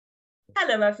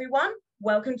Hello, everyone.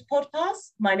 Welcome to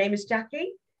Podcast. My name is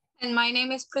Jackie. And my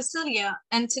name is Pryscillia,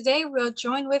 and today we're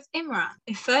joined with Imran,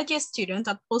 a third-year student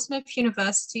at Portsmouth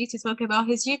University, to talk about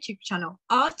his YouTube channel,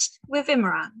 Art with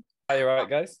Imran. Are you all right,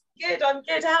 guys? Good, I'm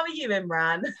good. How are you,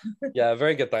 Imran? Yeah,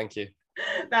 very good, thank you.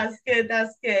 That's good.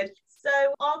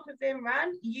 So, Art with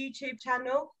Imran, YouTube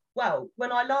channel. Well,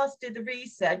 when I last did the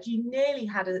research, you nearly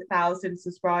had 1,000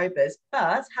 subscribers.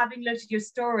 But having looked at your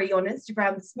story on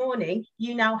Instagram this morning,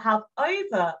 you now have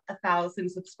over 1,000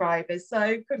 subscribers.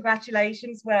 So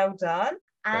congratulations, well done.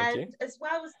 And as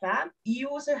well as that, you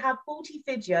also have 40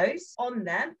 videos on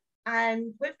them.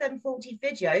 And with them 40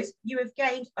 videos, you have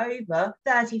gained over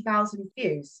 30,000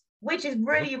 views, which is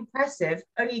really impressive.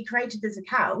 Only created this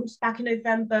account back in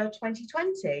November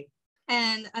 2020.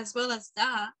 And as well as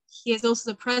that, he is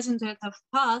also the president of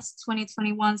PASS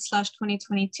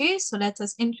 2021/2022. So let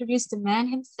us introduce the man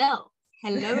himself.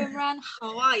 Hello, Imran.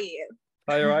 How are you?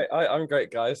 Hi, all right. I'm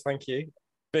great, guys. Thank you.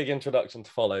 Big introduction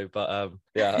to follow, but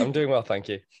yeah, I'm doing well, thank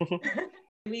you.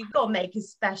 We've got to make it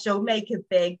special, make it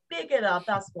big it up.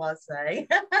 That's what I say.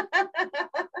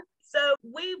 So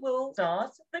we will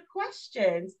start the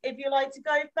questions. If you'd like to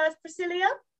go first, Pryscillia.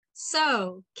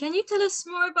 So, can you tell us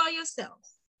more about yourself?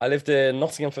 I lived in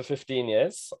Nottingham for 15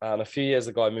 years, and a few years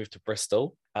ago I moved to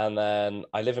Bristol, and then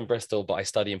I live in Bristol, but I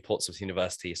study in Portsmouth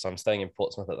University, so I'm staying in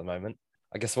Portsmouth at the moment.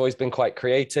 I guess I've always been quite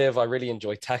creative. I really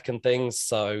enjoy tech and things,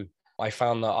 so I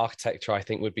found that architecture, I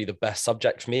think, would be the best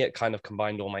subject for me. It kind of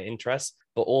combined all my interests,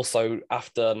 but also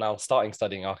after now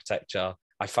studying architecture,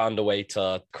 I found a way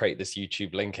to create this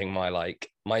YouTube linking my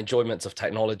enjoyments of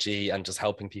technology and just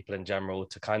helping people in general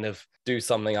to kind of do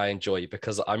something I enjoy,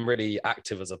 because I'm really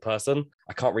active as a person.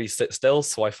 I can't really sit still,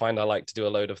 so I find I like to do a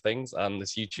load of things, and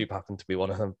this YouTube happened to be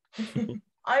one of them.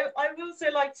 I would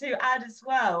also like to add as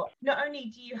well, not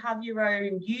only do you have your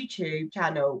own YouTube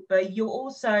channel, but you're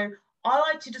also, I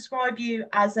like to describe you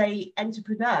as an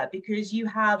entrepreneur because you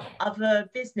have other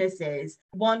businesses,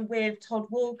 one with Todd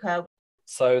Walker.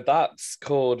 So that's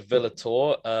called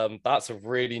Villator. That's a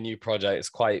really new project. It's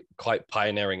quite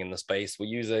pioneering in the space. We're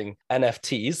using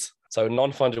NFTs, so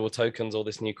non-fungible tokens, all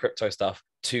this new crypto stuff,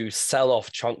 to sell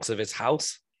off chunks of his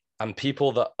house. And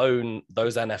people that own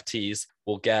those NFTs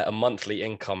will get a monthly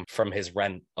income from his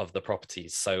rent of the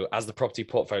properties. So as the property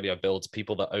portfolio builds,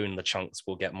 people that own the chunks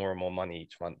will get more and more money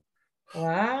each month.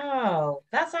 Wow,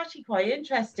 that's actually quite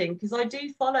interesting because I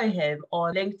do follow him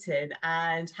on LinkedIn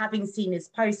and having seen his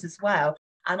posts as well.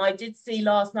 And I did see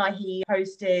last night he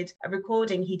posted a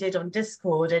recording he did on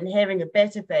Discord, and hearing a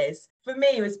bit of this, for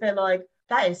me, it was a bit like,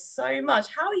 that is so much.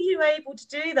 How are you able to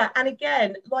do that? And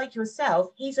again, like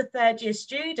yourself, he's a third-year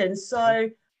student. So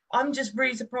I'm just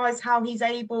really surprised how he's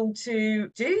able to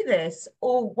do this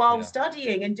all while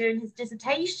studying and doing his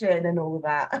dissertation and all of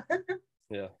that.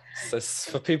 Yeah, so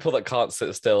for people that can't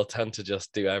sit still, tend to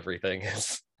just do everything.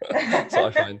 That's what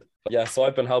I find. But yeah, so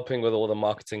I've been helping with all the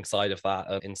marketing side of that,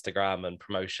 Instagram and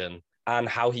promotion, and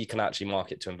how he can actually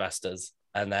market to investors.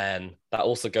 And then that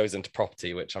also goes into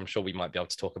property, which I'm sure we might be able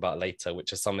to talk about later,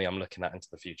 which is something I'm looking at into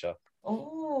the future.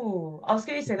 Oh, I was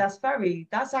going to say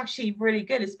that's actually really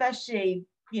good, especially,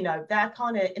 that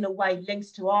kind of in a way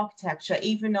links to architecture,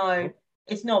 even though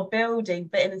it's not building,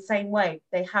 but in the same way,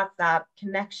 they have that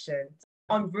connection.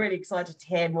 I'm really excited to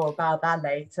hear more about that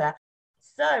later.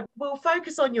 So we'll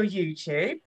focus on your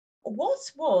YouTube. What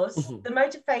was the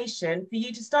motivation for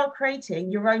you to start creating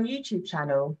your own YouTube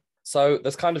channel? So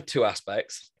there's kind of two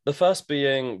aspects. The first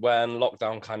being when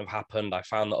lockdown kind of happened, I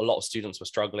found that a lot of students were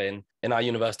struggling. In our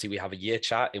university, we have a year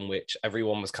chat in which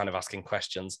everyone was kind of asking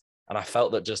questions. And I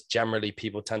felt that just generally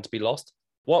people tend to be lost.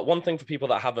 One thing for people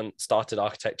that haven't started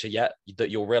architecture yet that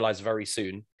you'll realize very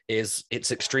soon is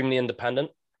it's extremely independent.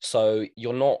 So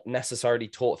you're not necessarily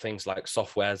taught things like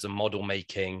softwares and model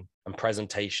making and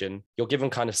presentation. You're given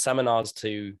kind of seminars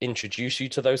to introduce you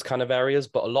to those kind of areas,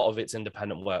 but a lot of it's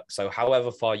independent work. So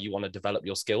however far you want to develop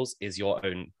your skills is your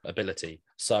own ability.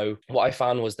 So what I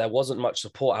found was there wasn't much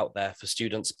support out there for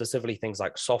students, specifically things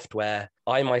like software.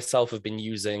 I myself have been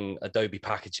using Adobe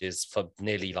packages for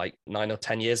nearly 9 or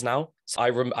 10 years now. So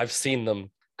I've seen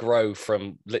them grow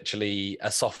from literally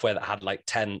a software that had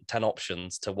 10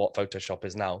 options to what Photoshop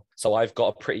is now. So I've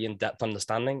got a pretty in-depth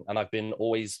understanding, and I've been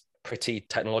always pretty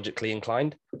technologically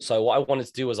inclined. So what I wanted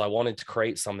to do was I wanted to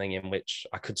create something in which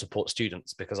I could support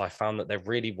students, because I found that there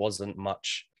really wasn't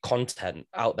much content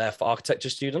out there for architecture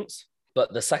students.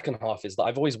 But the second half is that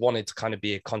I've always wanted to kind of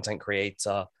be a content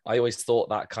creator. I always thought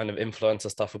that kind of influencer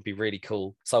stuff would be really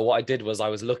cool. So what I did was I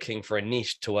was looking for a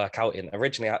niche to work out in.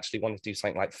 Originally, I actually wanted to do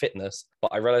something like fitness,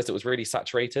 but I realized it was really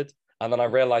saturated. And then I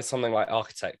realized something like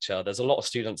architecture, there's a lot of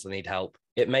students that need help.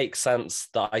 It makes sense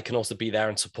that I can also be there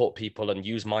and support people and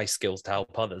use my skills to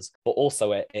help others. But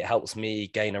also it helps me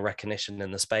gain a recognition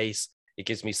in the space. It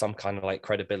gives me some kind of like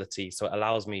credibility. So it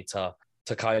allows me to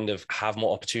kind of have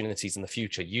more opportunities in the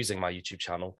future using my YouTube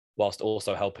channel, whilst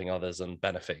also helping others and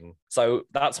benefiting. So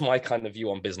that's my kind of view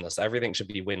on business. Everything should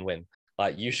be win-win.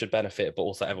 Like you should benefit, but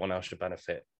also everyone else should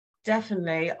benefit.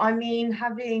 Definitely. I mean,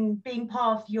 having been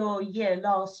part of your year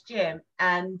last year,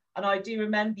 and I do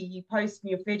remember you posting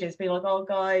your videos being like, oh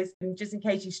guys, just in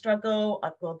case you struggle,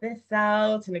 I've got this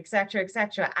out, and etc.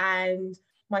 etc. And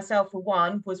myself for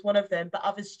one was one of them, but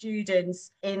other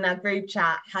students in that group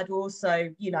chat had also,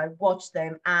 watched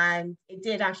them, and it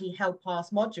did actually help pass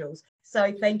modules.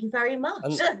 So thank you very much.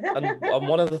 And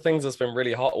one of the things that's been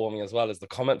really heartwarming as well is the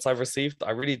comments I've received.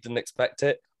 I really didn't expect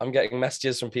it. I'm getting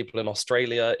messages from people in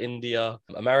Australia, India,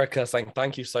 America saying,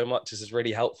 thank you so much. This is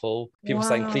really helpful. People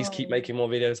saying, please keep making more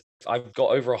videos. I've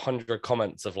got over 100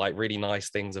 comments of like really nice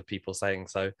things of people saying.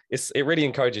 So it really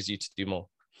encourages you to do more.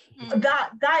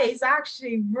 That is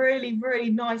actually really, really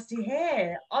nice to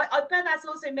hear. I bet that's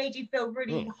also made you feel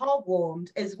really heartwarmed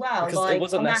as well. Because it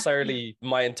wasn't necessarily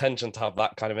my intention to have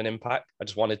that kind of an impact. I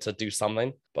just wanted to do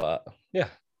something, but yeah.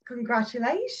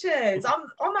 Congratulations.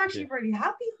 I'm actually really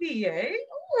happy for you.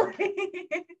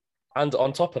 And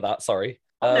on top of that,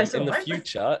 in the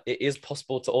future, it is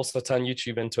possible to also turn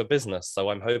YouTube into a business. So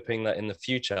I'm hoping that in the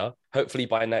future, hopefully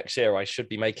by next year, I should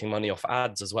be making money off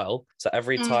ads as well. So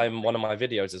every time one of my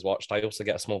videos is watched, I also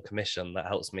get a small commission that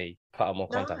helps me put out more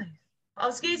content. I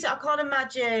was going to say, I can't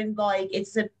imagine like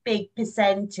it's a big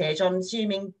percentage. I'm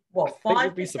assuming, what,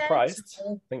 5%?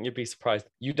 I think you'd be surprised.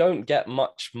 You don't get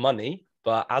much money,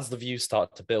 but as the views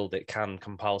start to build, it can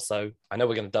compile. So I know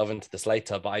we're going to delve into this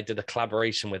later, but I did a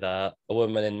collaboration with a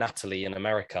woman in Natalie in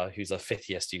America who's a 5th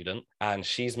year student, and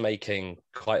she's making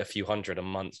quite a few hundred a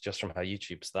month just from her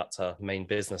YouTube. So that's her main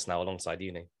business now alongside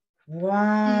uni.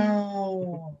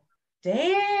 Wow.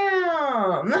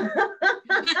 Damn.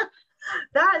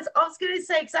 I was going to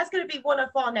say, because that's going to be one of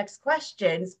our next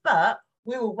questions, but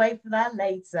we will wait for that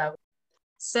later.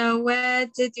 So where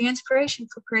did the inspiration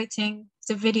for creating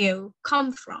the video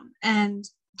come from? And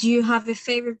do you have a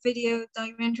favorite video that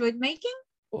you enjoyed making?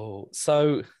 Oh,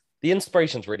 so the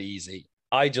inspiration's really easy.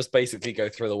 I just basically go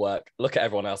through the work, look at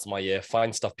everyone else in my year,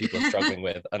 find stuff people are struggling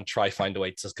with, and try find a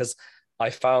way to, because I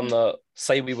found that,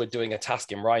 say we were doing a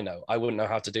task in Rhino, I wouldn't know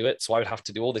how to do it. So I would have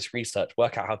to do all this research,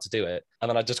 work out how to do it. And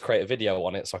then I'd just create a video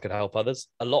on it so I could help others.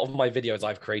 A lot of my videos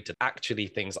I've created, actually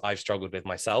things I've struggled with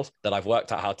myself that I've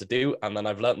worked out how to do. And then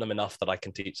I've learned them enough that I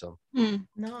can teach them.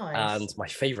 Nice. And my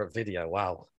favorite video,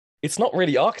 wow. It's not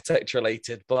really architecture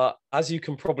related, but as you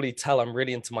can probably tell, I'm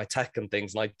really into my tech and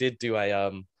things. And I did do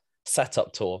a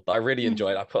setup tour that I really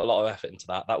enjoyed. I put a lot of effort into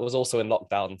that. That was also in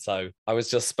lockdown, so I was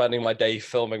just spending my day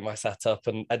filming my setup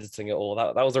and editing it all.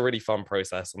 That was a really fun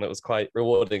process, and it was quite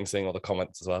rewarding seeing all the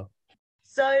comments as well.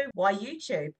 So why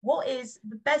YouTube? What is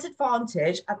the best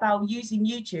advantage about using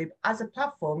YouTube as a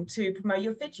platform to promote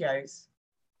your videos?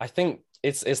 I think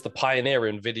it's the pioneer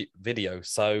in video.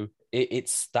 So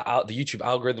it's the YouTube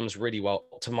algorithm is really well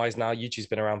optimized now. YouTube's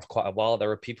been around for quite a while. There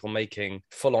are people making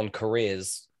full-on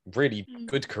careers, really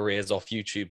good careers off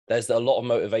YouTube. There's a lot of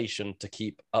motivation to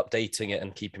keep updating it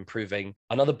and keep improving.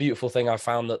 Another beautiful thing I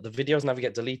found that the videos never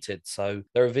get deleted. So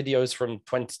there are videos from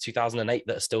 2008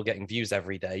 that are still getting views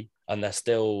every day. And they're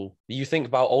still, you think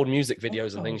about old music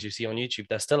videos and things you see on YouTube,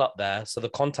 they're still up there. So the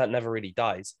content never really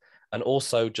dies. And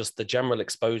also just the general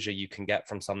exposure you can get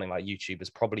from something like YouTube is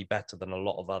probably better than a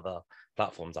lot of other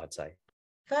platforms, I'd say.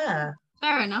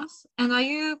 Fair enough. And are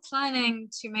you planning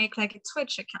to make like a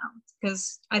Twitch account?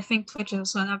 Because I think Twitch is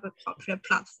also another popular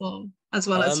platform as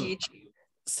well as YouTube.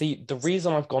 See, the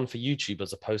reason I've gone for YouTube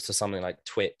as opposed to something like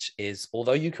Twitch is,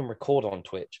 although you can record on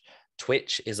Twitch,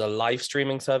 Twitch is a live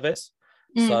streaming service.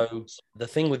 So the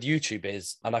thing with YouTube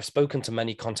is, and I've spoken to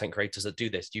many content creators that do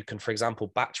this, you can, for example,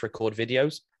 batch record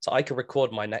videos. So I could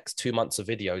record my next 2 months of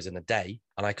videos in a day,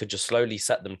 and I could just slowly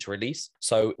set them to release.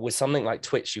 So with something like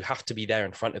Twitch, you have to be there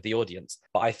in front of the audience.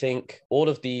 But I think all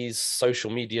of these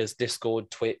social medias, Discord,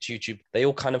 Twitch, YouTube, they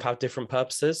all kind of have different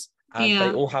purposes. And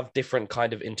they all have different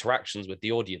kind of interactions with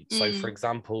the audience. So for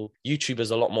example, YouTube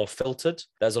is a lot more filtered.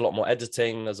 There's a lot more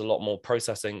editing. There's a lot more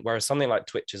processing. Whereas something like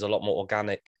Twitch is a lot more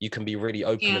organic. You can be really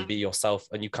open and be yourself,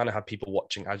 and you kind of have people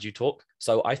watching as you talk.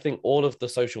 So I think all of the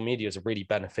social medias are really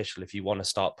beneficial if you want to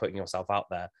start putting yourself out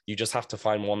there. You just have to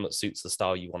find one that suits the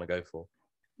style you want to go for.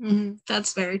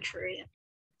 That's very true.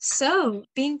 So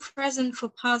being present for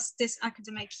past this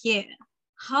academic year,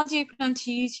 how do you plan to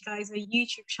utilize a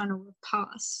YouTube channel with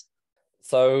PASS?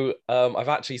 So I've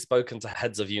actually spoken to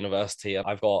heads of university, and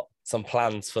I've got some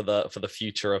plans for the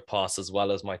future of Pass as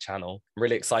well as my channel. I'm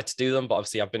really excited to do them, but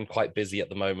obviously I've been quite busy at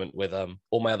the moment with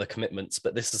all my other commitments.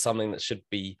 But this is something that should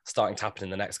be starting to happen in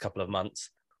the next couple of months.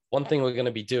 One thing we're going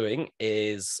to be doing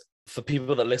is, for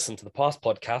people that listen to the Pass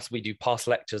podcast, we do Pass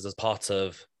lectures as part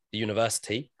of the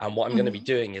university. And what I'm going to be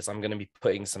doing is I'm going to be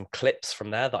putting some clips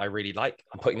from there that I really like.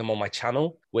 I'm putting them on my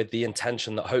channel with the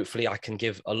intention that hopefully I can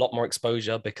give a lot more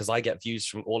exposure, because I get views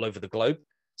from all over the globe.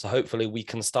 So hopefully we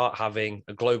can start having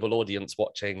a global audience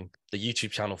watching the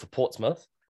YouTube channel for Portsmouth.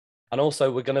 And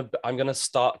also I'm going to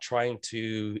start trying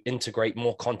to integrate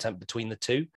more content between the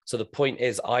two. So the point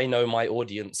is, I know my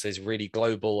audience is really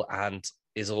global and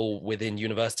is all within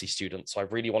university students. So I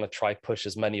really want to try push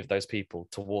as many of those people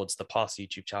towards the Pass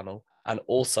YouTube channel, and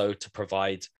also to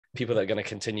provide people that are going to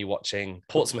continue watching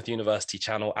Portsmouth University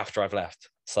channel after I've left.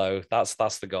 So that's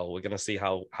the goal. We're going to see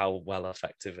how well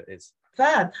effective it is.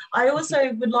 Fair. I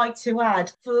also would like to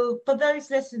add, for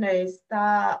those listeners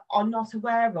that are not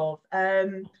aware of,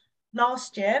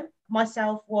 last year,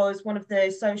 myself was one of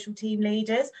the social team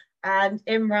leaders, and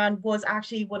Imran was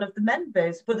actually one of the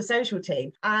members for the social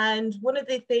team. And one of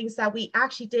the things that we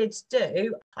actually did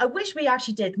do, I wish we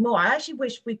actually did more, I actually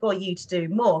wish we got you to do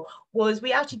more, was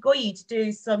we actually got you to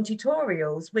do some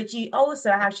tutorials, which you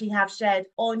also actually have shared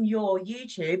on your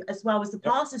YouTube, as well as the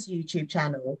Pastor's YouTube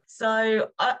channel. So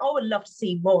I would love to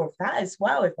see more of that as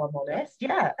well, if I'm honest.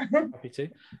 Yeah. Happy to.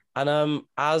 And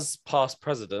as past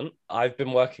president, I've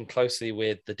been working closely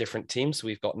with the different teams. So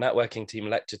we've got networking team,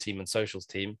 lecture team, and socials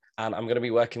team. And I'm going to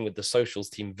be working with the socials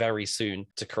team very soon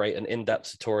to create an in-depth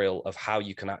tutorial of how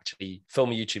you can actually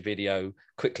film a YouTube video,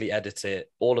 quickly edit it,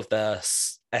 all of the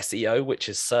SEO, which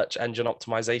is search engine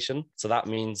optimization. So that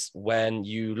means when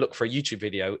you look for a YouTube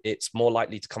video, it's more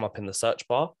likely to come up in the search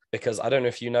bar, because I don't know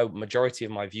if you know, majority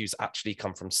of my views actually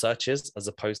come from searches as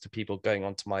opposed to people going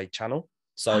onto my channel.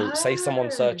 So say someone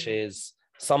searches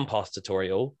some Pass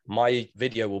tutorial, my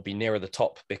video will be nearer the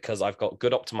top because I've got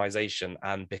good optimization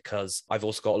and because I've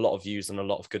also got a lot of views and a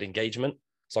lot of good engagement.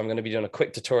 So I'm going to be doing a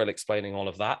quick tutorial explaining all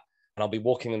of that, and I'll be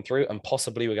walking them through, and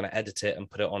possibly we're going to edit it and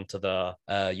put it onto the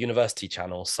university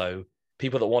channel. So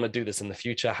people that want to do this in the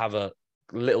future have a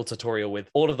little tutorial with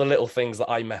all of the little things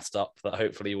that I messed up that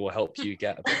hopefully will help you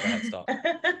get a bit of a head start.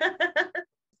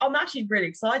 I'm actually really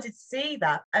excited to see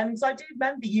that. So I do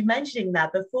remember you mentioning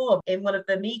that before in one of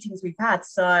the meetings we've had.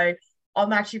 So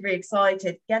I'm actually really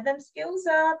excited. Get them skills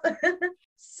up.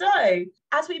 So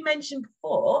as we mentioned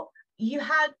before,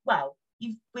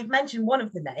 we've mentioned one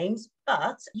of the names,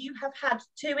 but you have had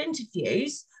 2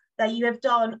 interviews that you have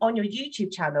done on your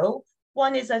YouTube channel.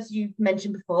 One is, as you've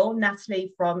mentioned before,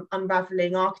 Natalie from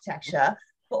Unraveling Architecture,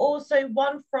 but also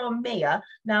one from Mia.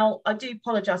 Now, I do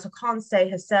apologise, I can't say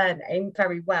her surname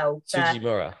very well.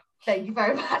 Sujimura. Thank you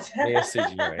very much. Mia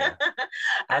Sujimura, yeah.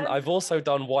 And I've also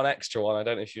done one extra one, I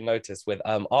don't know if you noticed, with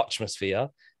Archmosphere,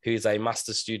 who's a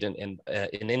master's student in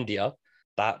India.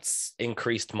 That's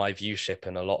increased my viewship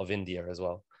in a lot of India as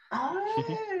well.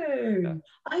 Oh,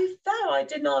 I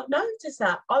did not notice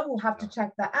that. I will have to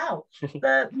check that out.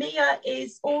 But Mia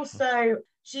is also,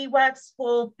 she works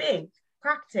for Big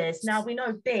Practice. Now, we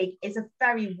know Big is a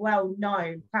very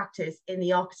well-known practice in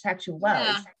the architectural world.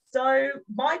 Yeah. So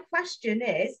my question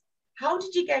is, how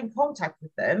did you get in contact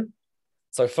with them?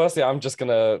 So firstly, I'm just going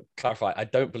to clarify, I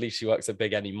don't believe she works at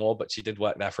Big anymore, but she did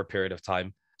work there for a period of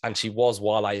time, and she was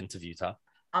while I interviewed her.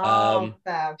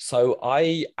 So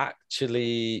I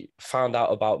actually found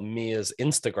out about Mia's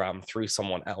Instagram through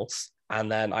someone else,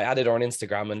 and then I added her on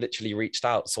Instagram and literally reached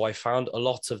out. So I found a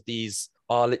lot of these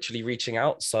are literally reaching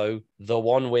out. So the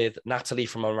one with Natalie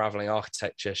from Unraveling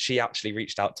Architecture, she actually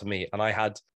reached out to me, and I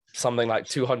had something like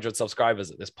 200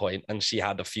 subscribers at this point, and she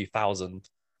had a few thousand.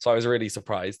 So I was really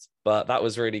surprised, but that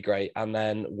was really great. And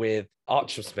then with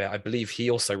Archmosphere, I believe he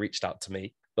also reached out to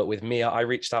me, but with Mia, I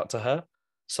reached out to her.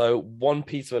 So one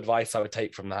piece of advice I would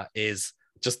take from that is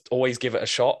just always give it a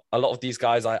shot. A lot of these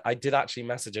guys, I did actually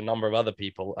message a number of other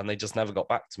people, and they just never got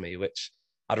back to me, which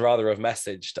I'd rather have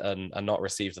messaged and not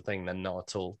received a thing than not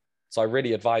at all. So I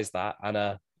really advise that.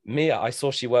 And Mia, I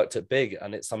saw she worked at Big,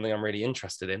 and it's something I'm really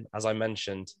interested in. As I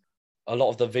mentioned, a lot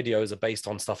of the videos are based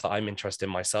on stuff that I'm interested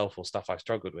in myself or stuff I've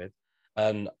struggled with.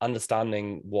 And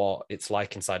understanding what it's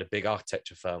like inside a big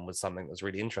architecture firm was something that was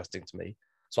really interesting to me.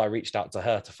 So I reached out to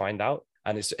her to find out.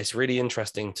 And it's really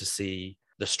interesting to see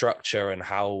the structure and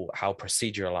how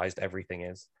proceduralized everything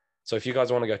is. So if you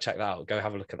guys want to go check that out, go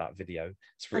have a look at that video.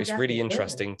 It's really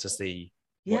interesting to see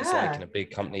what it's like in a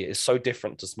big company. It's so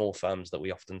different to small firms that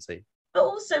we often see. But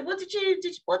also, what did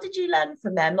you learn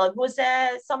from them? Like, was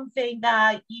there something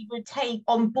that you would take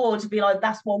on board to be like,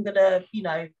 that's what I'm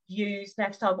gonna, use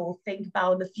next time or think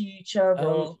about in the future?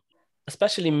 Or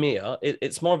Especially Mia,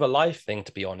 it's more of a life thing,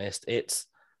 to be honest. It's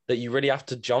that you really have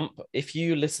to jump. If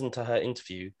you listen to her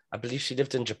interview, I believe she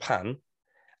lived in Japan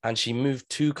and she moved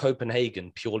to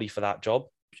Copenhagen purely for that job.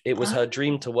 It was her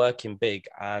dream to work in big.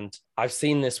 And I've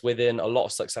seen this within a lot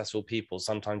of successful people.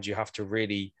 Sometimes you have to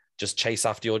really just chase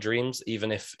after your dreams,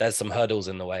 even if there's some hurdles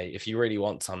in the way. If you really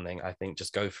want something, I think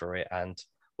just go for it. And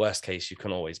worst case, you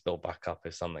can always build back up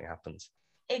if something happens.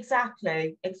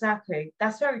 exactly, exactly.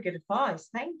 That's very good advice.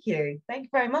 Thank you. Thank you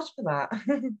very much for that.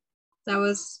 That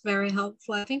was very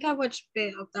helpful. I think I watched a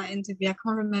bit of that interview. I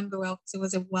can't remember well because it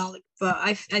was a while ago, but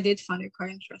I did find it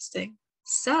quite interesting.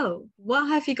 So, what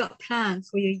have you got planned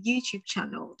for your YouTube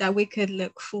channel that we could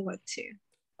look forward to?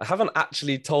 I haven't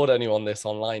actually told anyone this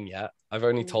online yet. I've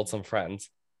only told some friends.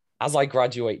 As I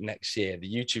graduate next year,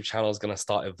 the YouTube channel is going to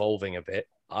start evolving a bit.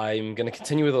 I'm going to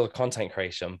continue with all the content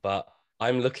creation, but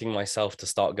I'm looking myself to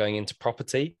start going into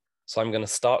property. So I'm going to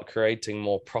start creating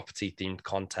more property themed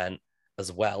content,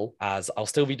 as well as I'll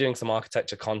still be doing some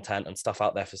architecture content and stuff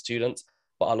out there for students,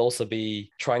 but I'll also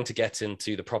be trying to get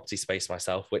into the property space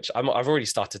myself, which I've already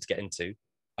started to get into.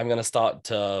 I'm going to start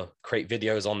to create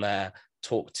videos on there,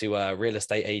 talk to real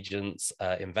estate agents,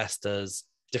 investors,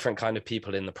 different kind of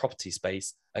people in the property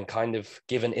space, and kind of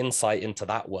give an insight into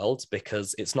that world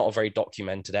because it's not a very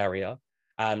documented area,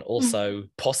 and also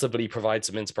possibly provide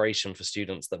some inspiration for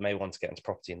students that may want to get into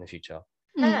property in the future.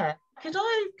 Yeah. Could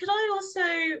I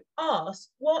also ask,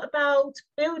 what about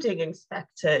building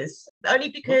inspectors? Only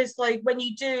because like when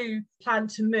you do plan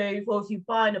to move or if you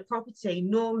buy a property,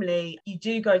 normally you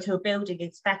do go to a building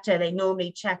inspector. They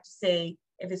normally check to see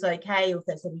if it's okay or if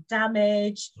there's any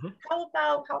damage. How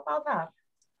about that?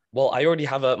 Well, I already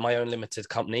have my own limited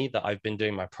company that I've been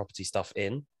doing my property stuff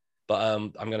in, but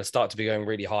I'm going to start to be going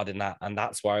really hard in that. And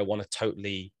that's where I want to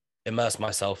totally immerse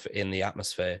myself in the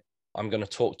atmosphere. I'm going to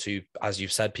talk to, as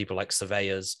you've said, people like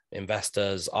surveyors,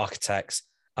 investors, architects,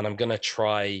 and I'm going to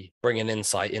try bring an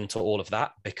insight into all of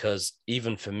that because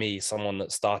even for me, someone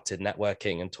that started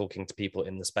networking and talking to people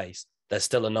in the space, there's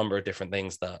still a number of different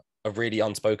things that are really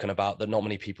unspoken about that not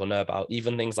many people know about,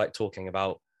 even things like talking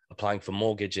about applying for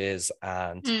mortgages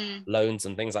and loans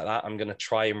and things like that. I'm going to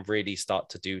try and really start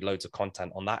to do loads of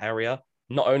content on that area,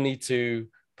 not only to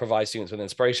provide students with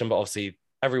inspiration, but obviously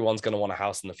everyone's going to want a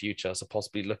house in the future. So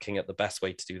possibly looking at the best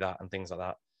way to do that and things like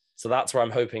that. So that's where I'm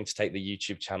hoping to take the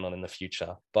YouTube channel in the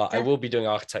future. But I will be doing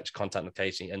architecture content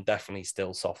occasionally and definitely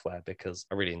still software because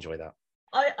I really enjoy that.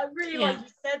 I really like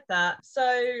you said that.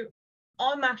 So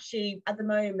I'm actually at the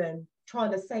moment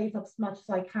trying to save up as much as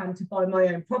I can to buy my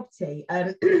own property.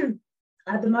 At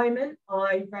the moment,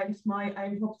 I rent my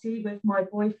own property with my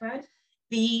boyfriend.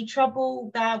 The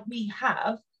trouble that we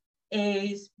have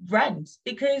is rent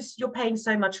because you're paying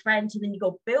so much rent and then you've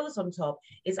got bills on top.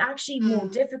 It's actually more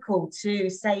difficult to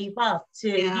save up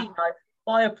to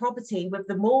buy a property with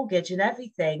the mortgage and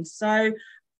everything. So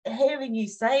hearing you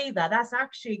say that, that's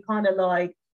actually kind of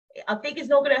like, I think it's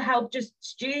not going to help just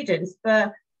students,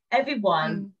 but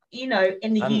everyone, in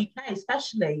the UK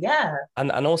especially.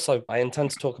 And also I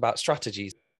intend to talk about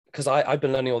strategies because I've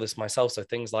been learning all this myself. So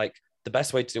things like the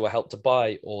best way to do a help to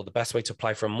buy or the best way to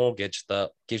apply for a mortgage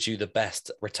that gives you the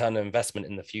best return on investment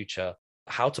in the future,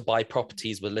 how to buy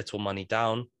properties with little money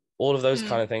down, all of those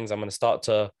kind of things. I'm going to start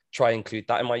to try and include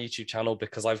that in my YouTube channel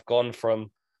because I've gone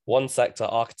from one sector,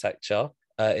 architecture,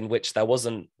 in which there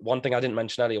wasn't one thing I didn't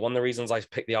mention earlier. One of the reasons I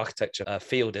picked the architecture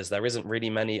field is there isn't really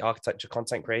many architecture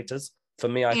content creators. For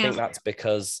me, I think that's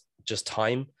because just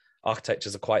time. Architecture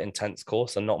is a quite intense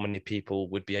course and not many people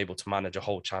would be able to manage a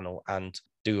whole channel and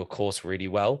do a course really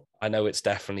well. I know it's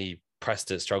definitely pressed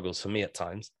its struggles for me at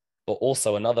times, but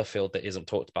also another field that isn't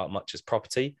talked about much is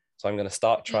property. So I'm going to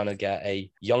start trying to get a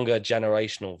younger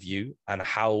generational view and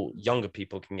how younger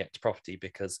people can get to property,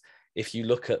 because if you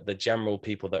look at the general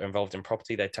people that are involved in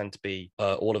property, they tend to be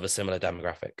all of a similar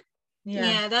demographic.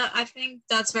 That I think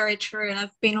that's very true. And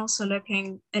I've been also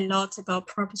looking a lot about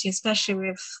property, especially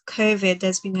with COVID.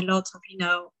 There's been a lot of,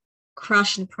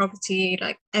 crash in property,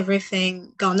 like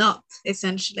everything gone up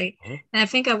essentially. And I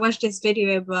think I watched this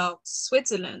video about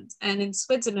Switzerland, and in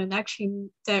Switzerland actually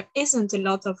there isn't a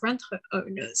lot of rent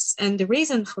owners, and the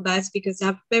reason for that is because they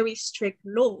have very strict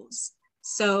laws.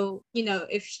 So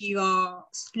if you are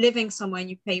living somewhere and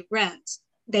you pay rent,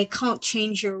 they can't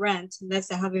change your rent unless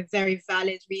they have a very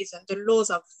valid reason. The laws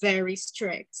are very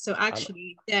strict. So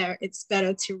actually there it's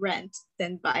better to rent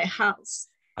than buy a house.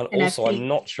 And also, I'm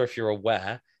not sure if you're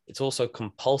aware, it's also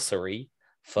compulsory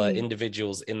for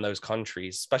individuals in those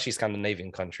countries, especially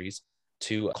Scandinavian countries,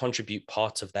 to contribute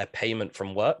part of their payment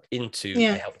from work into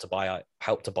a help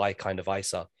to buy kind of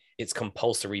ISA. It's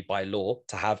compulsory by law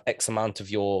to have X amount of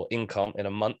your income in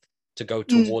a month to go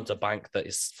towards a bank that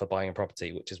is for buying a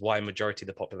property, which is why a majority of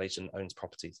the population owns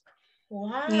properties.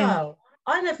 Wow.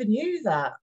 I never knew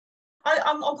that.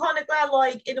 I'm kind of glad,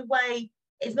 like, in a way,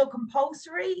 it's not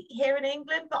compulsory here in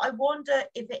England, but I wonder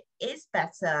if it is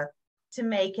better to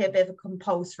make it a bit of a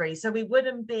compulsory, so we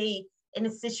wouldn't be in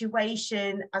a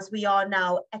situation as we are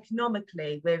now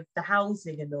economically with the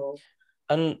housing and all.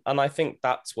 And I think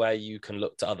that's where you can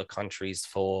look to other countries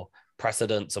for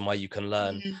precedents and where you can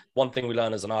learn. One thing we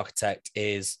learn as an architect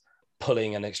is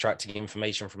pulling and extracting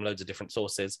information from loads of different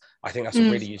sources. I think that's a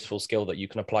really useful skill that you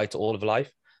can apply to all of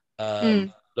life.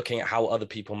 Looking at how other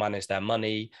people manage their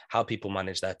money, how people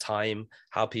manage their time,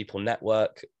 how people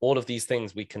network, all of these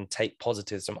things, we can take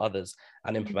positives from others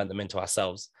and implement them into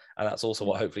ourselves. And that's also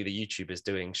what hopefully the YouTube is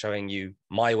doing, showing you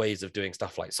my ways of doing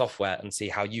stuff like software and see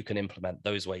how you can implement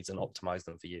those ways and optimize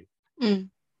them for you.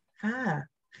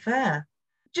 Fair.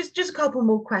 Just a couple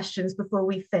more questions before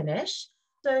we finish.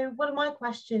 So one of my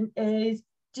questions is,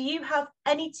 do you have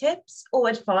any tips or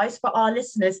advice for our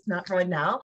listeners right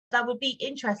now that would be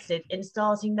interested in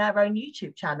starting their own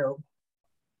YouTube channel?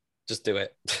 Just do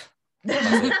it.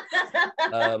 That's it.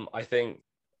 I think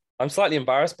I'm slightly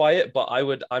embarrassed by it, but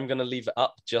I'm going to leave it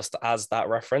up just as that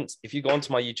reference. If you go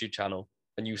onto my YouTube channel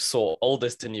and you saw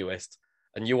oldest to newest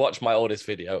and you watch my oldest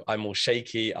video, I'm all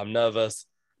shaky, I'm nervous,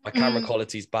 my camera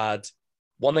quality is bad.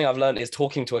 One thing I've learned is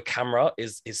talking to a camera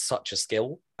is such a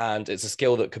skill, and it's a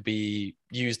skill that could be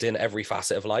used in every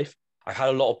facet of life. I've had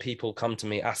a lot of people come to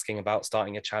me asking about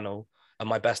starting a channel, and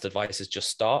my best advice is just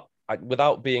start.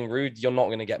 Without being rude, you're not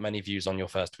going to get many views on your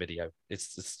first video.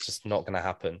 It's just not going to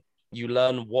happen. You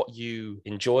learn what you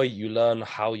enjoy, you learn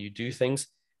how you do things.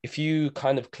 If you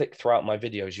kind of click throughout my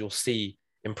videos, you'll see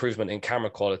improvement in camera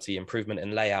quality, improvement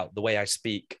in layout, the way I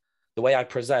speak, the way I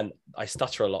present. I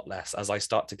stutter a lot less as I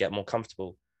start to get more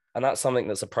comfortable. And that's something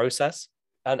that's a process.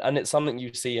 And it's something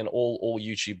you see in all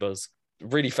YouTubers,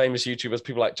 really famous YouTubers,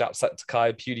 people like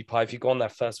Jacksepticeye, PewDiePie. If you go on their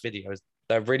first videos,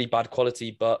 they're really bad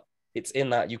quality, but it's in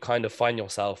that you kind of find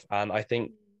yourself. And I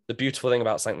think the beautiful thing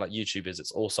about something like YouTube is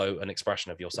it's also an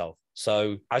expression of yourself.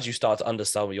 So as you start to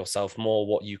understand yourself more,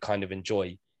 what you kind of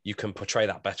enjoy, you can portray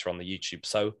that better on the YouTube.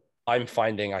 So I'm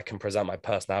finding I can present my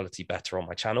personality better on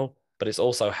my channel, but it's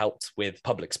also helped with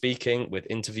public speaking, with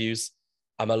interviews.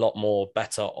 I'm a lot more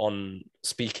better on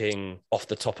speaking off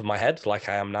the top of my head, like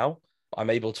I am now. I'm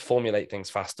able to formulate things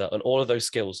faster, and all of those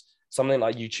skills. Something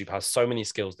like YouTube has so many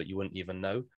skills that you wouldn't even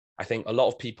know. I think a lot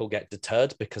of people get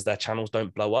deterred because their channels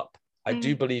don't blow up. I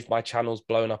do believe my channel's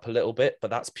blown up a little bit,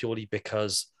 but that's purely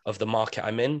because of the market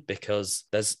I'm in, because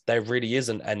there really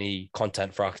isn't any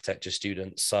content for architecture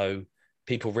students. So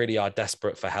people really are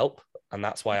desperate for help. And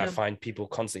that's why I find people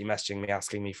constantly messaging me,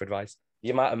 asking me for advice.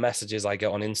 The amount of messages I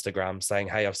get on Instagram saying,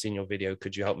 hey, I've seen your video,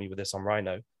 could you help me with this on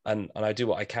Rhino? And I do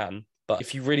what I can. But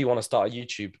if you really want to start a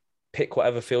YouTube, pick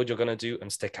whatever field you're going to do and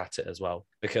stick at it as well.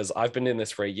 Because I've been in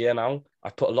this for a year now.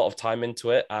 I've put a lot of time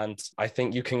into it, and I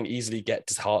think you can easily get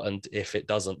disheartened if it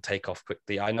doesn't take off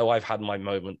quickly. I know I've had my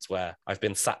moments where I've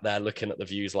been sat there looking at the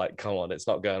views like, come on, it's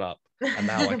not going up. And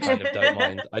now I kind of don't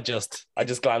mind. I just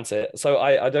glance it. So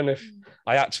I don't know if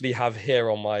I actually have here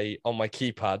on my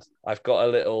keypad, I've got a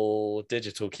little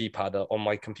digital keypad on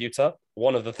my computer.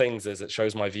 One of the things is it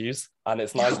shows my views, and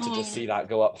it's nice to just see that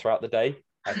go up throughout the day.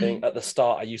 I think at the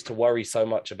start, I used to worry so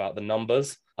much about the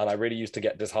numbers, and I really used to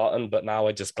get disheartened, but now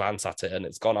I just glance at it and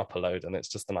it's gone up a load, and it's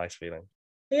just a nice feeling.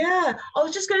 Yeah, I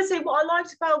was just going to say what I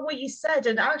liked about what you said,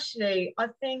 and actually I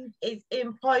think it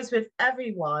implies with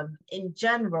everyone in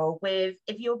general, with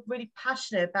if you're really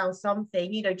passionate about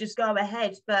something, just go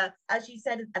ahead. But as you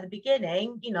said at the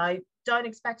beginning, don't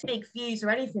expect big views or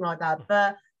anything like that.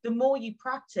 But the more you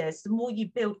practice, the more you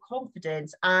build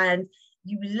confidence, and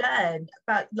you learn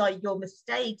about like your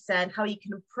mistakes and how you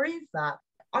can improve that.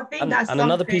 I think that's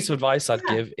another piece of advice I'd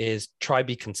give is try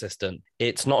be consistent.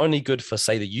 It's not only good for,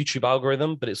 say, the YouTube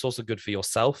algorithm, but it's also good for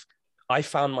yourself. I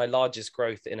found my largest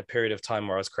growth in a period of time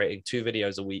where I was creating 2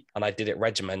 videos a week, and I did it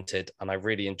regimented, and I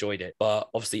really enjoyed it. But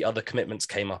obviously other commitments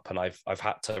came up, and I've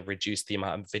had to reduce the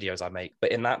amount of videos I make.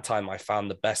 But in that time, I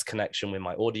found the best connection with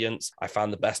my audience. I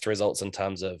found the best results in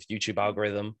terms of YouTube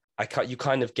algorithm. You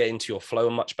kind of get into your flow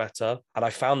much better. And I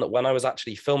found that when I was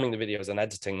actually filming the videos and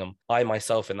editing them, I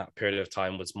myself in that period of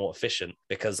time was more efficient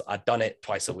because I'd done it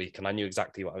twice a week and I knew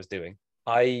exactly what I was doing.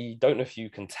 I don't know if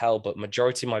you can tell, but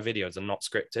majority of my videos are not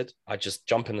scripted. I just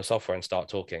jump in the software and start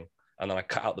talking, and then I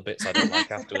cut out the bits I don't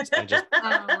like afterwards and just do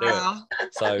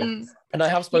it. So, and I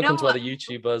have spoken to other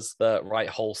YouTubers that write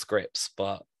whole scripts,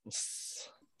 but it's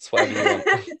It's whatever you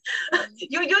want.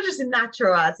 You're just a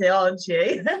natural at it, aren't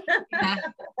you? Yeah.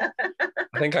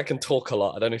 I think I can talk a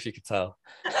lot. I don't know if you could tell.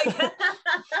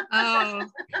 Oh,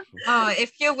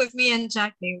 if you're with me and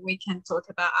Jackie, we can talk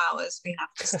about hours. We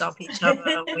have to stop each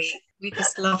other. We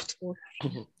just love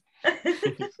talking.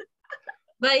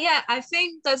 But yeah, I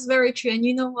think that's very true. And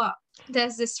you know what?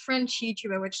 There's this French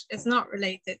YouTuber, which is not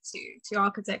related to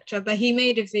architecture, but he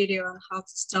made a video on how to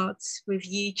start with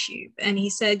YouTube. And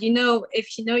he said,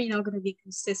 if you know you're not going to be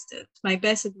consistent, my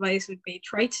best advice would be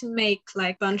try to make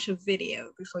like a bunch of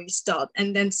video before you start,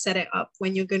 and then set it up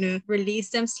when you're going to release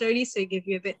them slowly, so it give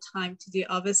you a bit time to do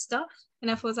other stuff.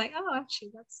 And I was like, oh,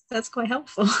 actually, that's quite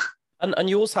helpful. And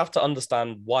you also have to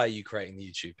understand, why are you creating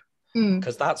YouTube?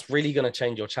 Because that's really going to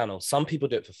change your channel. Some people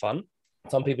do it for fun.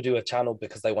 Some people do a channel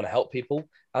because they want to help people.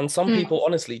 And some people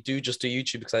honestly do just do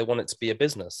YouTube because they want it to be a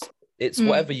business. It's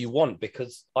whatever you want,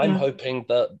 because I'm hoping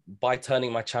that by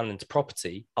turning my channel into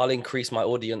property, I'll increase my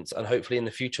audience. And hopefully in the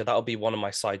future, that'll be one of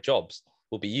my side jobs,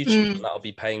 will be YouTube. And that'll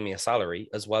be paying me a salary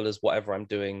as well as whatever I'm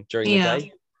doing during the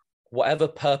day. Whatever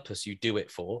purpose you do it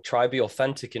for, try be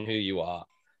authentic in who you are.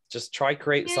 Just try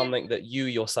create something that you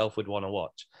yourself would want to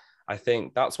watch. I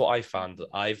think that's what I found.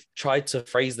 I've tried to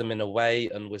phrase them in a way,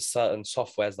 and with certain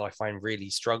softwares that I find really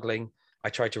struggling, I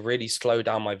try to really slow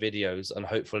down my videos, and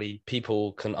hopefully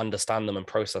people can understand them and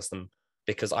process them,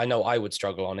 because I know I would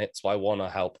struggle on it. So I want to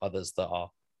help others that are.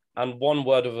 And one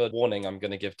word of a warning I'm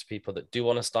going to give to people that do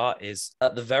want to start is,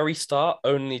 at the very start,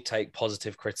 only take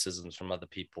positive criticisms from other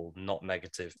people, not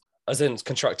negative. As in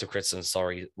constructive criticism,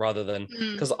 sorry, rather than,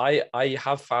 because I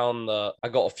have found that I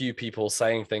got a few people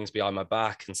saying things behind my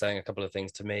back and saying a couple of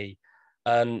things to me,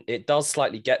 and it does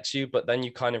slightly get to you, but then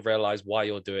you kind of realize why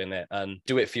you're doing it and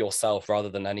do it for yourself rather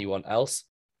than anyone else.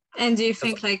 And do you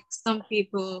think like some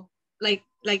people, like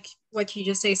what you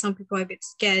just say, some people are a bit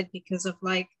scared because of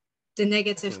like the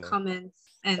negative comments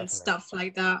and stuff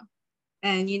like that?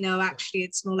 And, actually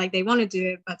it's more like they want to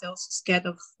do it, but they're also scared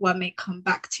of what may come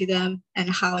back to them and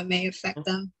how it may affect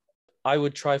them. I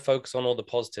would try focus on all the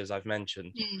positives I've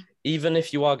mentioned. Even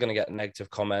if you are going to get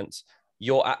negative comments,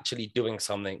 you're actually doing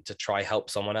something to try help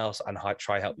someone else and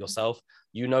try help yourself.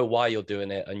 You know why you're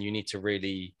doing it, and you need to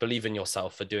really believe in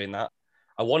yourself for doing that.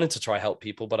 I wanted to try help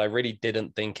people, but I really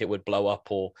didn't think it would blow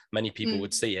up or many people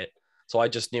would see it. So I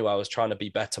just knew I was trying to be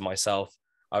better myself.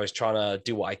 I was trying to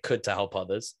do what I could to help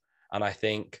others. And I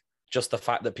think just the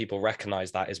fact that people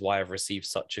recognize that is why I've received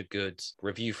such a good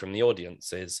review from the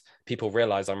audience, is people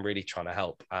realize I'm really trying to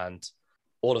help. And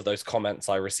all of those comments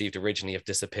I received originally have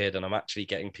disappeared, and I'm actually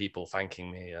getting people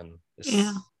thanking me. And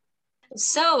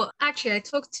So actually I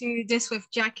talked to this with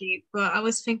Jackie, but I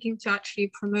was thinking to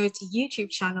actually promote a YouTube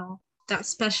channel that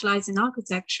specialized in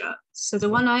architecture. So the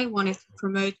one I wanted to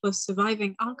promote was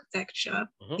Surviving Architecture,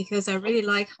 because I really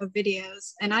like her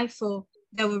videos, and I thought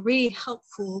they were really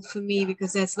helpful for me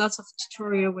because there's lots of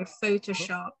tutorial with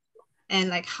Photoshop and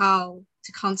like how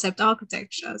to concept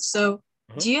architecture. So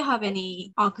do you have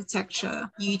any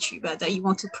architecture YouTuber that you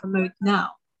want to promote now?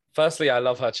 Firstly, I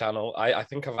love her channel. I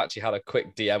think I've actually had a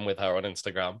quick DM with her on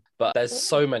Instagram, but there's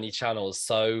so many channels.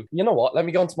 So you know what? Let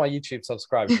me go onto my YouTube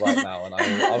subscribes right now, and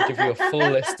I'll give you a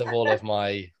full list of all of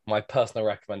my personal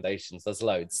recommendations. There's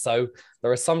loads. So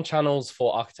there are some channels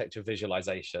for architecture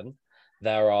visualization.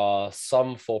 There are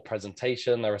some for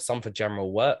presentation. There are some for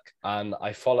general work, and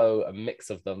I follow a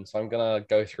mix of them. So I'm going to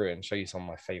go through and show you some of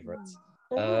my favorites.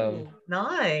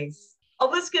 Nice. I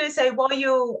was going to say, while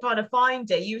you're trying to find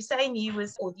it, you were saying you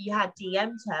had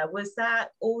DM'd her. Was that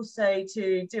also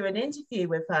to do an interview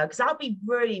with her? Because that'd be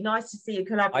really nice to see a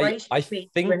collaboration. I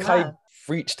think I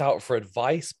reached out for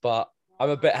advice, but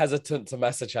I'm a bit hesitant to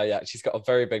message her yet. She's got a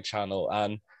very big channel.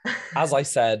 And as I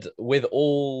said, with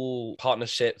all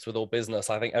partnerships, with all business,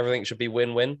 I think everything should be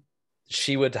win-win.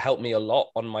 She would help me a lot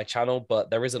on my channel, but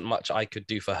there isn't much I could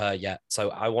do for her yet. So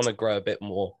I want to grow a bit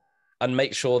more and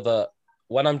make sure that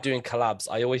when I'm doing collabs,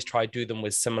 I always try to do them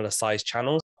with similar size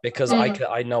channels, because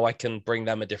I know I can bring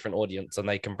them a different audience and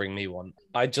they can bring me one.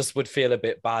 I just would feel a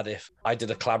bit bad if I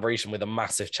did a collaboration with a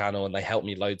massive channel and they helped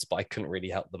me loads, but I couldn't really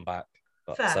help them back.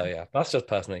 So yeah, that's just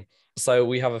personally. So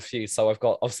we have a few. So I've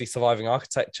got obviously Surviving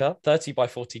Architecture, 30 by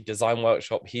 40 Design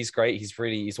Workshop. He's great.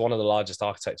 He's one of the largest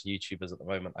architecture YouTubers at the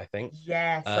moment, I think.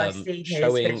 Yes, I've seen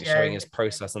showing his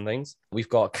process and things. We've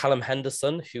got Callum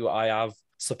Henderson, who I have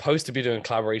supposed to be doing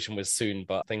collaboration with soon,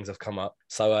 but things have come up.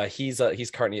 So he's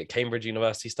currently at Cambridge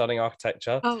University studying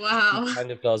architecture. Oh wow. He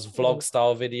kind of does vlog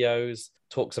style videos,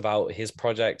 talks about his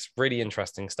projects, really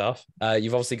interesting stuff.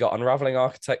 You've obviously got Unraveling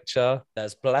Architecture.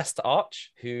 There's Blessed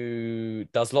Arch, who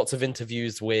does lots of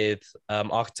interviews with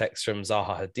architects from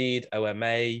Zaha Hadid,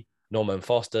 OMA, Norman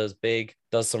Foster's big,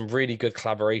 does some really good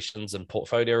collaborations and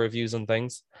portfolio reviews and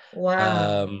things.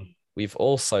 Wow. We've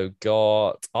also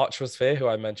got Archrosphere, who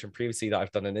I mentioned previously that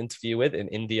I've done an interview with in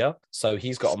India. So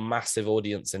he's got a massive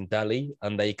audience in Delhi,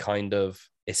 and they kind of,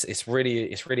 it's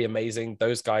really amazing.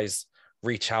 Those guys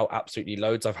reach out absolutely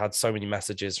loads. I've had so many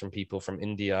messages from people from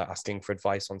India asking for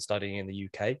advice on studying in the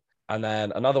UK. And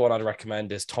then another one I'd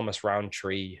recommend is Thomas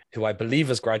Roundtree, who I believe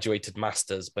has graduated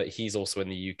masters, but he's also in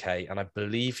the UK. And I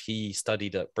believe he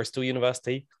studied at Bristol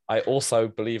University. I also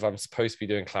believe I'm supposed to be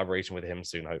doing collaboration with him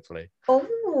soon, hopefully.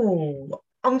 Oh,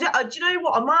 do you know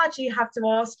what? I might actually have to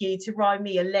ask you to write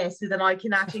me a list so that I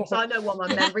can actually, because I know what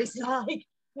my memory's like.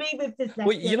 Me with this.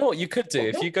 Well, you know what you could do?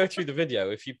 If you go through the video,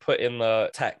 if you put in the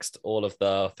text all of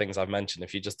the things I've mentioned,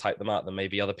 if you just type them out, then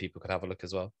maybe other people could have a look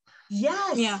as well.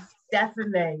 Yes. Yeah.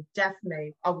 Definitely.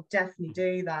 I will definitely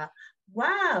do that.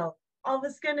 Wow. I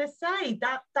was gonna say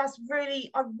I really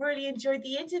enjoyed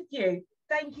the interview.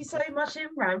 Thank you so much,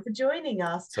 Imran, for joining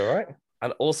us. It's all right.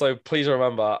 And also, please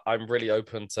remember, I'm really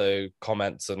open to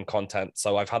comments and content.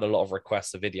 So I've had a lot of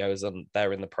requests of videos and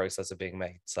they're in the process of being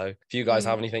made. So if you guys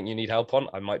have anything you need help on,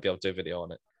 I might be able to do a video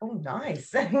on it. Oh,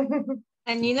 nice.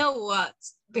 And you know what?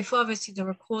 Before obviously the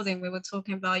recording, we were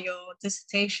talking about your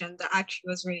dissertation that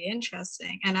actually was really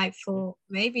interesting. And I thought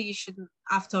maybe you should,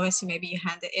 after obviously maybe you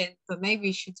hand it in, but maybe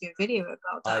you should do a video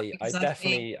about that. I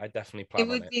definitely plan it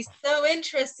would be so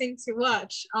interesting to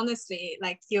watch, honestly,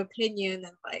 like your opinion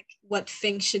and like what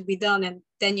things should be done. And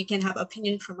then you can have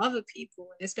opinion from other people.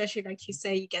 And especially like you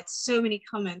say, you get so many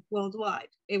comments worldwide.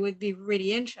 It would be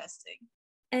really interesting.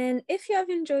 And if you have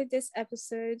enjoyed this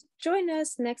episode, join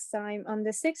us next time on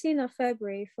the 16th of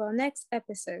February for our next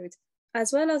episode,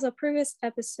 as well as our previous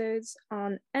episodes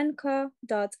on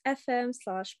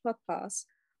anchor.fm/podcast,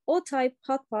 or type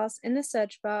podcast in the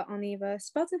search bar on either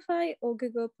Spotify or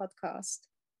Google Podcast.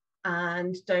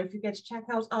 And don't forget to check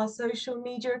out our social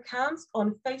media accounts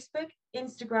on Facebook,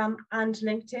 Instagram, and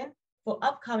LinkedIn for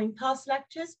upcoming past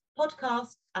lectures,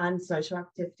 podcasts, and social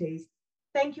activities.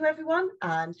 Thank you, everyone,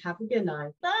 and have a good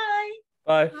night. Bye.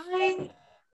 Bye. Bye.